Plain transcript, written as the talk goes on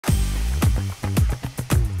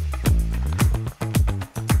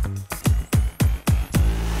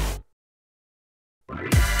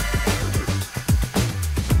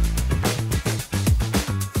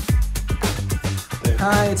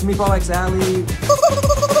Hi, it's Meatball X Alley.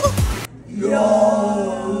 Yes!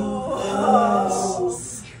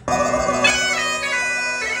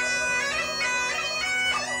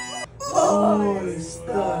 Voice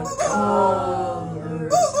the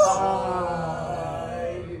colors high.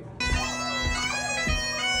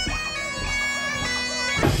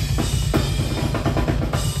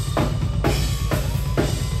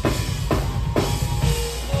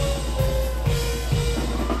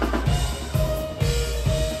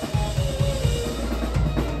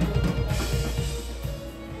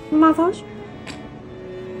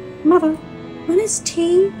 Mother, when is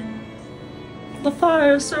tea? The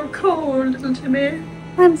fire is so cold, little Timmy.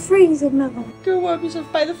 I'm freezing, Mother. Go warm yourself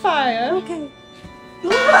by the fire. Okay.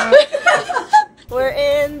 We're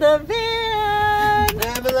in the van.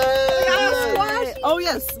 Ambulance! Oh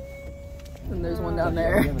yes. And there's one down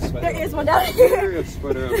there. There is one down here. Your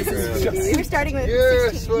sweater on the ground. You're starting with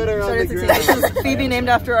Your sweater on the ground. This is Phoebe, named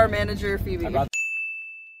after our manager, Phoebe.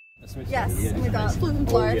 Yes, we got Flip and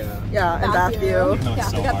Flar. Yeah, and Bathview. Yeah,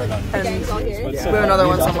 we got the gangs all here. We have another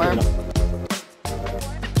one somewhere.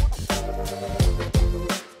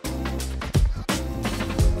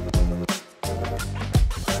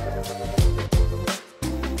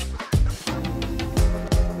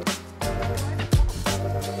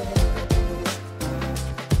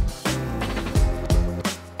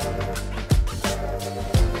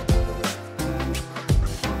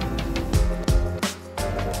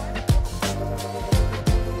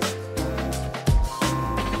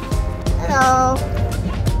 Hello.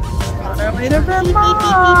 On our way to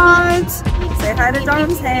Vermont. Say hi to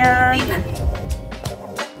Dom's hand.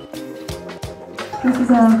 This is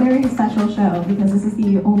a very special show because this is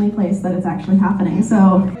the only place that it's actually happening.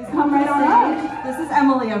 So come right on up. This is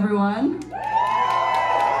Emily, everyone.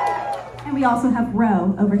 And we also have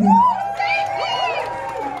Ro over here.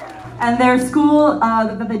 And their school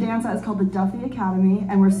that they dance at is called the Duffy Academy,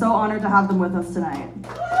 and we're so honored to have them with us tonight.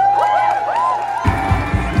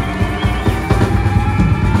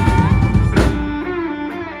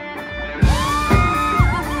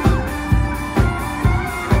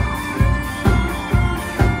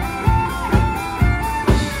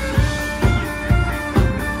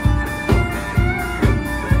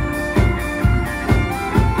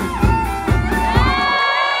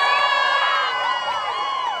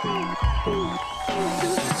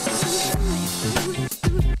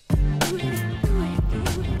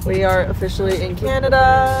 We are officially in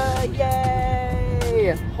Canada,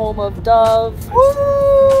 yay! Home of Dove.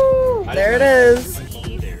 Woo! There it is.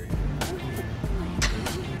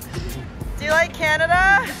 Do you like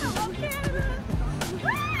Canada?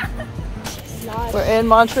 We're in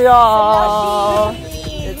Montreal.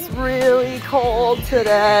 It's really cold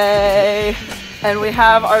today. And we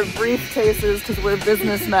have our briefcases because we're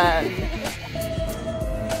businessmen.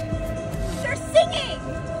 They're singing!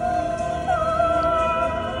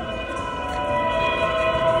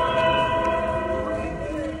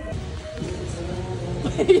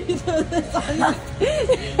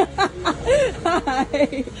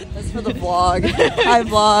 Hi. That's for the vlog. Hi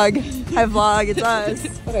vlog. Hi vlog. It's us.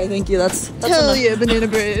 Okay, thank you. That's hell yeah, banana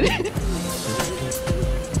bread.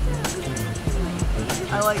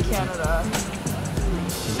 I like Canada.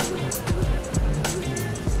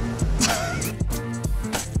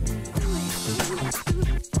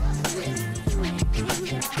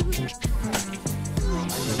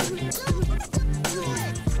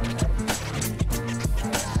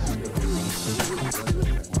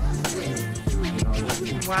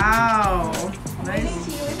 Wow. Nice.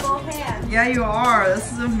 To you with both hands. Yeah, you are.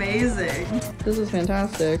 This is amazing. This is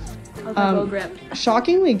fantastic. Go grip.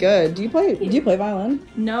 Shockingly good. Do you play violin?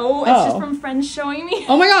 No, it's just from friends showing me.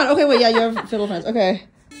 Oh my god. Okay, wait. Yeah, you have fiddle friends. Okay.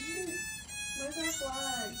 Where's our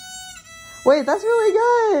flag? Wait, that's really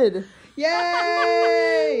good.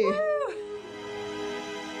 Yay!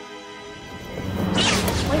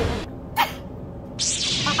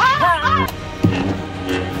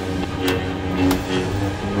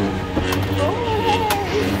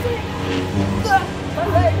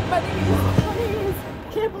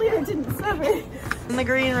 Can't believe I didn't serve it. In the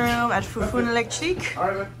green room at Fufun Electrique.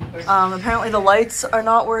 Apparently the lights are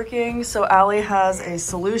not working, so Ali has a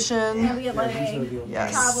solution. Heavy lighting.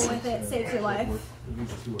 Yes. Travel with it, saves your life.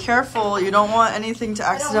 Careful, you don't want anything to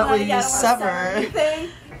accidentally sever.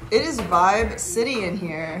 It is Vibe City in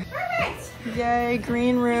here. Perfect. Yay,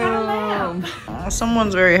 green room.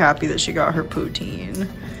 Someone's very happy that she got her poutine.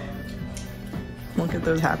 Look at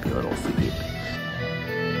those happy little feet.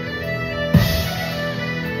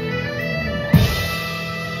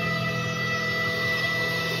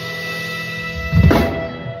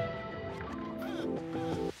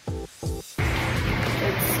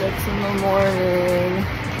 6 in the morning.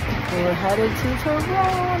 We're headed to Toronto.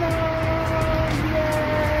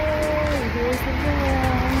 Yay! Here's the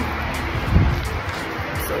van.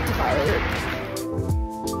 I'm so tired.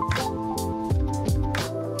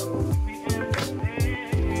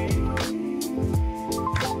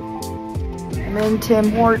 I'm in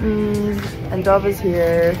Tim Hortons and Dove is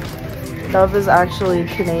here. Dove is actually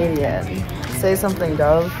Canadian. Say something,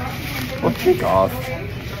 Dove. We'll kick off.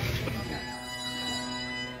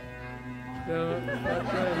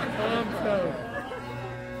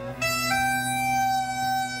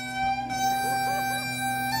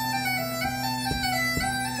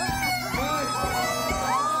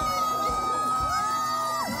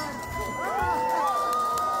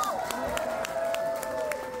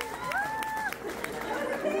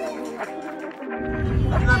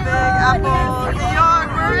 The Big Apple, New York,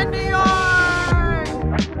 we're in New York!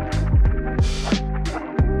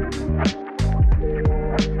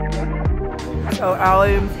 So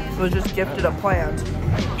Allie was just gifted a plant.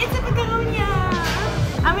 It's a begonia.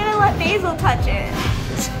 I'm gonna let Basil touch it.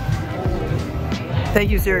 Thank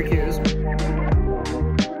you, Syracuse.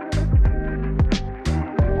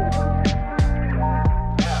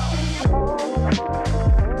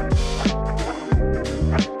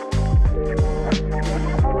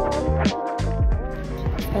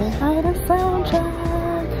 Say hi to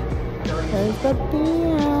soundtrack. There's the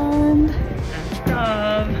band.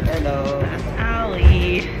 Dove. Hello. That's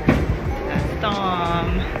Allie. That's Dom.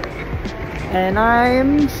 And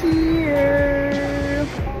I'm here.